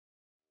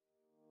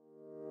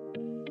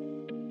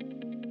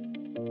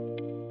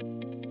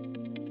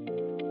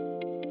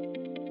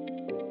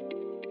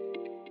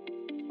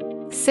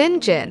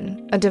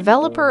Cyngn, a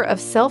developer of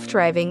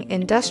self-driving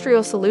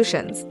industrial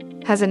solutions,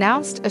 has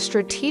announced a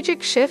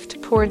strategic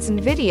shift towards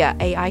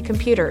Nvidia AI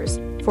computers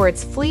for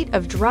its fleet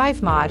of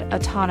DriveMod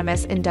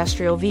autonomous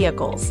industrial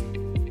vehicles.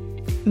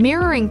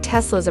 Mirroring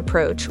Tesla's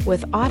approach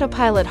with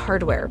autopilot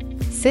hardware,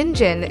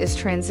 Cyngn is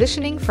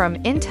transitioning from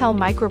Intel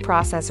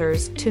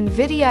microprocessors to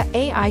Nvidia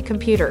AI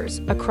computers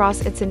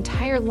across its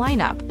entire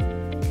lineup.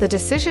 The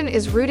decision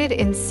is rooted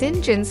in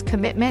Cyngn's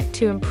commitment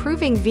to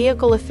improving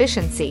vehicle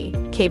efficiency,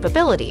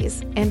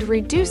 capabilities, and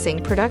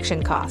reducing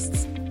production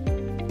costs.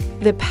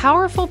 The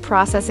powerful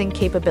processing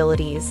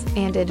capabilities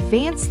and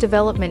advanced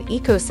development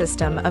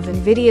ecosystem of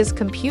Nvidia's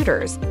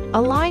computers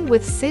align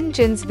with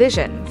Cyngn's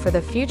vision for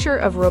the future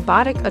of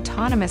robotic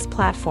autonomous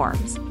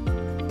platforms.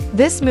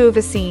 This move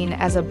is seen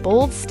as a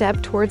bold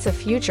step towards a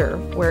future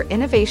where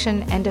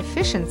innovation and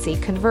efficiency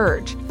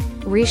converge,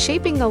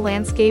 reshaping the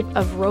landscape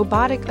of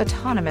robotic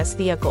autonomous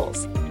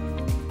vehicles.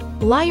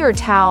 Lior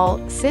Tal,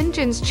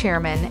 Cyngn's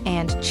chairman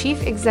and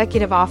chief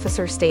executive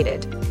officer,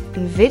 stated,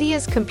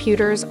 "NVIDIA's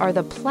computers are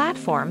the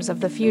platforms of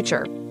the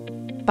future.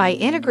 By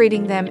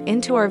integrating them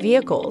into our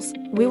vehicles,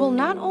 we will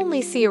not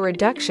only see a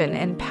reduction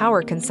in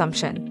power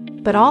consumption,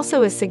 but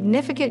also a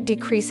significant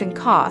decrease in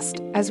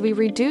cost as we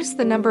reduce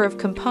the number of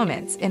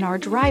components in our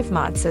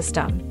DriveMod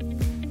system."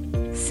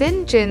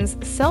 Cyngn's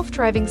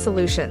self-driving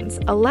solutions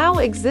allow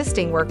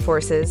existing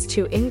workforces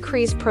to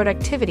increase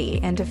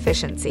productivity and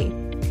efficiency.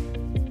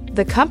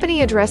 The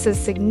company addresses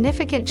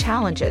significant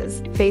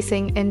challenges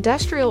facing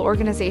industrial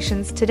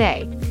organizations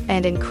today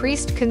and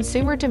increased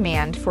consumer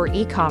demand for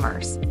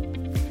e-commerce.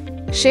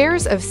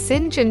 Shares of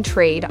Cyngn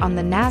trade on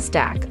the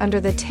NASDAQ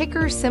under the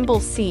ticker symbol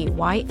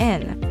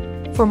CYN.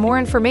 For more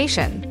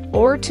information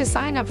or to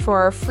sign up for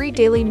our free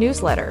daily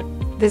newsletter,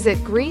 visit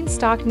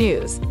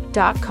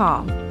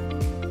greenstocknews.com.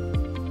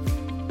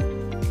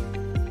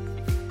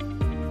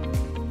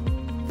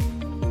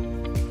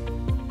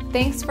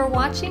 Thanks for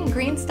watching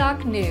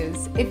Greenstock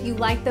News. If you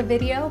liked the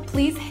video,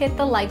 please hit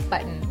the like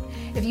button.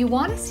 If you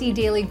want to see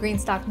daily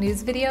Greenstock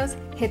News videos,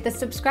 hit the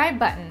subscribe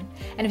button.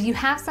 And if you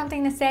have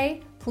something to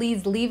say,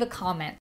 please leave a comment.